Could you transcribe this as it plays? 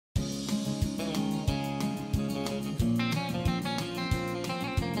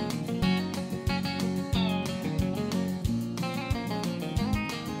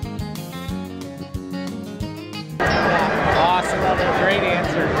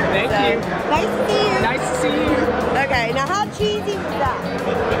you. Nice to see you. Nice to see you. Okay, now how cheesy was that?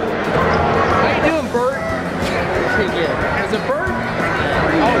 How you doing, Bert? Pretty good. Is it Bert?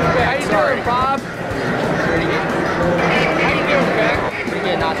 Oh, how you doing, Bob? Pretty good. How you doing, Beck? Pretty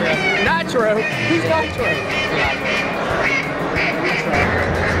good, Nitro. Nitro? Who's Nitro?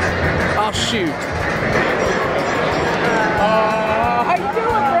 Oh, shoot. How you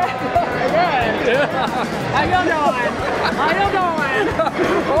doing, Brett? Good. How you doing? How you doing?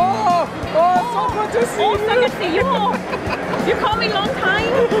 Oh, so good to see you. So good to see you. You call me long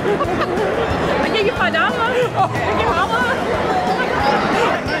time. I give you $5.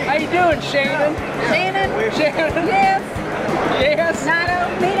 How you doing, Shannon? Shannon. Shannon? Yes. Yes.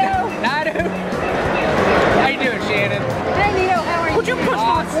 Nito. Nito. How you doing, Shannon? Hey, Nito. How are you? Would you push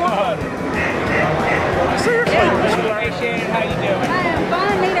my foot? Seriously? Hey, Shannon. How you doing? I am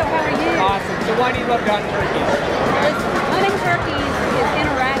fine, Nito. How are you? Awesome. So why do you love hunting turkeys? Hunting turkeys is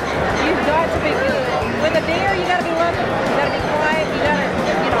interaction. You've got to be good. With a deer, you got to be loving. You got to be quiet. You got to,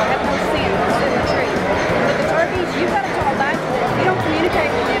 have no sin. Sit in the tree. With the turkeys, you got to talk back to them. If you don't communicate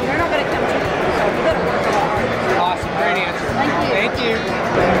with them, they're not going to come to you. So you got to work a lot harder. Awesome. Great answer. Thank you. Thank you.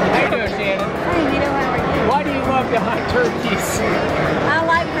 How you doing, Shannon? Hey, Nito. How are you? Why do you love to hunt turkeys? I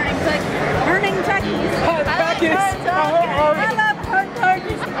like hunting turkeys. Hunting turkeys. I love hunting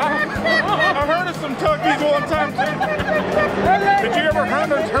turkeys. I heard of some turkeys one time too. Did you ever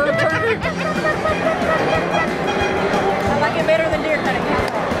hunt a turkey? I like it better than deer hunting.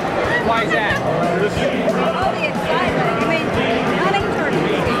 Why is that? All the excitement. I mean, hunting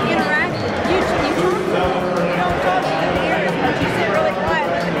turkeys is interaction. You talk to them. You don't talk to the deer, but you sit really quiet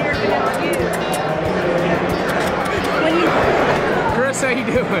and let the deer come in with you. When you... Chris, how you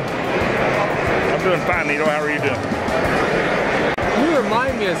doing? I'm doing fine, Nito. How are you doing? You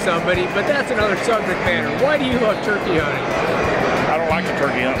remind me of somebody, but that's another subject matter. Why do you love turkey hunting? I don't like to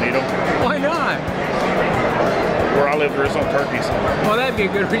turkey hunt, Nito. Why not? Where I live, there is no turkeys. Well, that'd be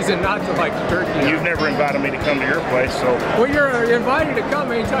a good reason not to like the turkey hunt. You've never invited me to come to your place, so... Well, you're invited to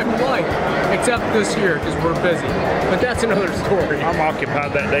come anytime you like, except this year, because we're busy. But that's another story. I'm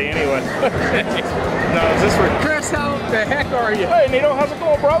occupied that day anyway. Okay. No, is this where... Chris, how the heck are you? Hey, Nito, how's it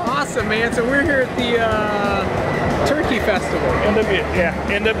going, bro? Awesome, man. So we're here at the Turkey Festival. NWTF.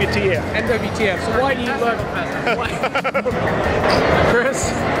 NWTF. So why do you love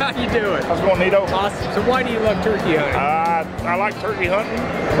Chris, how you doing? How's it going, Nito? Awesome. So why do you love turkey hunting? I like turkey hunting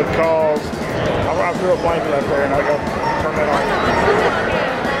because I grew up blanket up there and I go turn that on.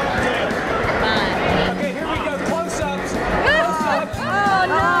 Okay, here we go. Close-ups. Close-ups. Oh,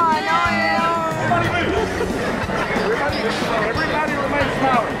 no. Everybody remains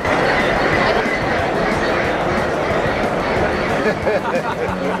smiling.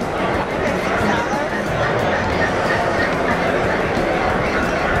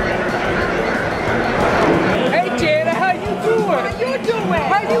 Hey, Jana, how you doing?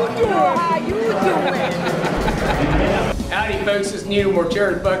 Howdy, folks. It's Nito,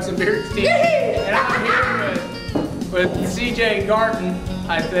 Mortera, Bucks and Beards TV. And I'm here with CJ Garton,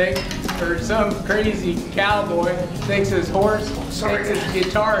 I think, or some crazy cowboy. Thinks his horse, thinks his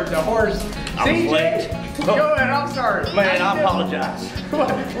guitar is a horse. CJ? Go ahead, I'm sorry. Man, I apologize.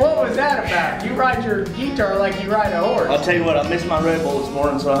 What was that about? You ride your guitar like you ride a horse. I'll tell you what, I missed my Red Bull this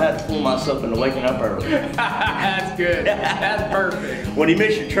morning, so I had to fool myself into waking up early. That's good. That's perfect. When you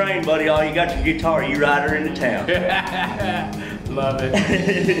miss your train, buddy, all you got your guitar, you ride her into town. Love it.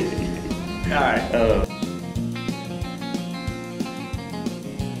 All right.